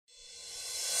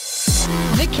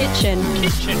The Kitchen.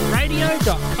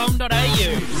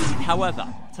 kitchenradio.com.au. However,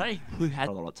 I'll tell you who had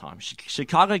a lot of time.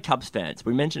 Chicago Cubs fans.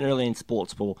 We mentioned earlier in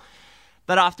Sports Ball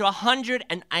that after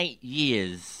 108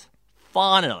 years,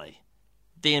 finally,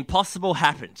 the impossible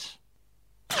happened.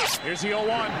 Here's the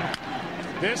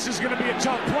 0-1. This is going to be a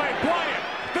tough play. Bryant,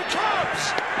 the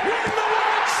Cubs win the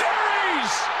World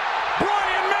Series!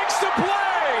 Bryant makes the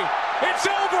play! It's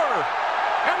over!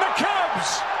 And the Cubs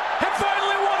have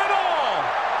finally won it all!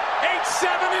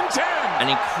 8-7-10! An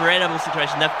incredible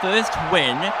situation. Their first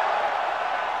win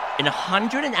in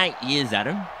 108 years,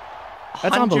 Adam.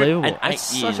 That's unbelievable.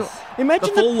 108 years. Imagine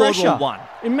Before the pressure. World War I.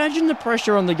 Imagine the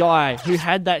pressure on the guy who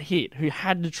had that hit, who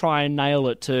had to try and nail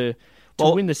it to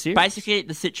win the series. Basically,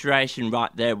 the situation right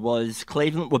there was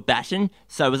Cleveland were batting,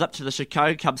 so it was up to the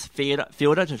Chicago Cubs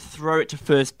fielder to throw it to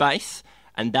first base,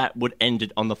 and that would end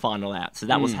it on the final out. So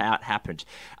that was how it happened.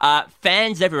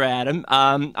 Fans everywhere, Adam,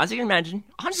 as you can imagine,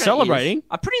 108 Celebrating? years,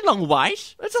 a pretty long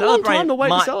wait. It's a long time to wait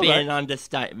to might celebrate. be an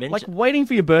understatement. Like, waiting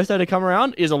for your birthday to come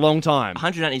around is a long time.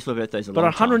 108 years for birthdays a But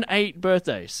long time. 108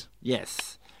 birthdays.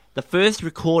 Yes. The first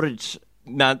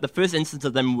instance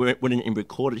of them winning in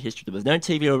recorded history. There was no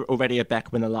TV or radio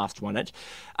back when they last won it.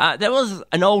 There was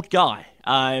an old guy,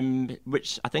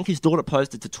 which I think his daughter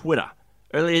posted to Twitter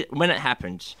earlier when it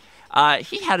happened.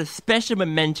 He had a special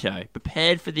memento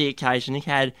prepared for the occasion. He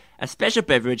had a special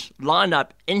beverage lined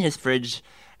up in his fridge.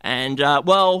 And,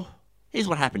 here's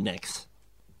what happened next.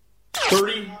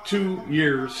 32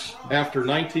 years after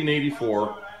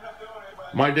 1984,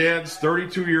 my dad's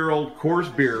 32-year-old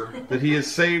Coors beer that he has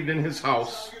saved in his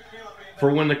house for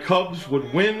when the Cubs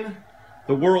would win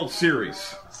the World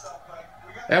Series.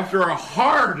 After a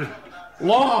hard,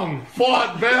 long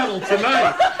fought battle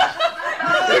tonight,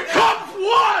 the Cubs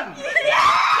won!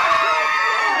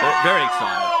 Very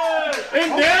excited.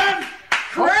 And Dad,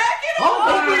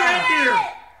 I'll be in here.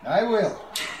 I will.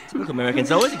 Typical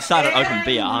Americans, always excited to open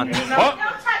beer, aren't they? Oh,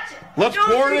 let's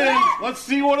pour it in. Let's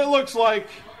see what it looks like.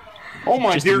 Oh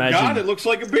my Just dear imagine. God, it looks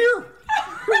like a beer.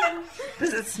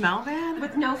 Does it smell bad?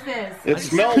 With no fizz. It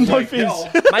smells No like fizz. hell.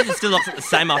 Imagine it still looks like the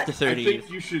same after I 30 years.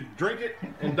 think you should drink it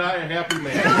and die a happy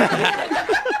man.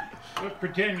 Let's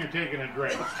pretend you're taking a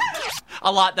drink.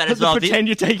 I like that as well. Pretend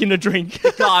you're taking a drink.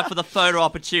 The guy for the photo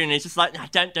opportunity is just like, no,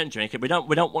 don't drink it. We don't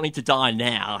want you to die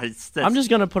now. I'm just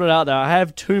going to put it out there. I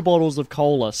have 2 bottles of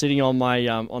cola sitting on my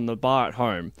on the bar at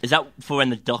home. Is that for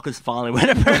when the Dockers finally win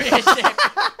a premiership?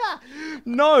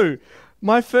 No,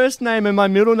 my first name and my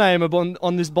middle name are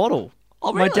on this bottle.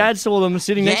 Oh, My really? dad saw them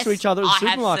sitting next to each other at the I have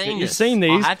supermarket. seen You've this. seen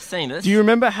these? I have seen this. Do you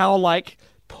remember how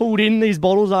pulled in these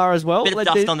bottles are as well? Bit of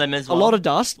dust on them as well. A lot of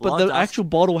dust, A but lot the of dust. actual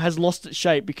bottle has lost its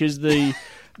shape because the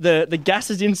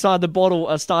gases inside the bottle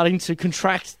are starting to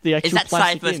contract the actual Is that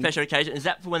plastic safe for a in. special occasion? Is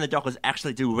that for when the Dockers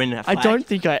actually do win a flag? I don't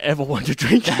think I ever want to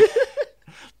drink it.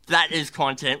 That is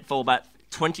content for about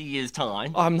 20 years'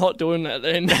 time. I'm not doing that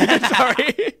then.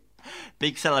 Sorry.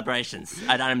 Big celebrations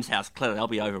at Adam's house. Clearly, I'll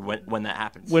be over when that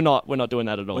happens. We're not doing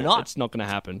that at all. We're not? It's not going to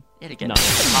happen. Yet again. No.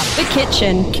 The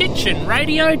Kitchen.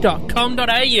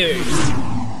 kitchenradio.com.au.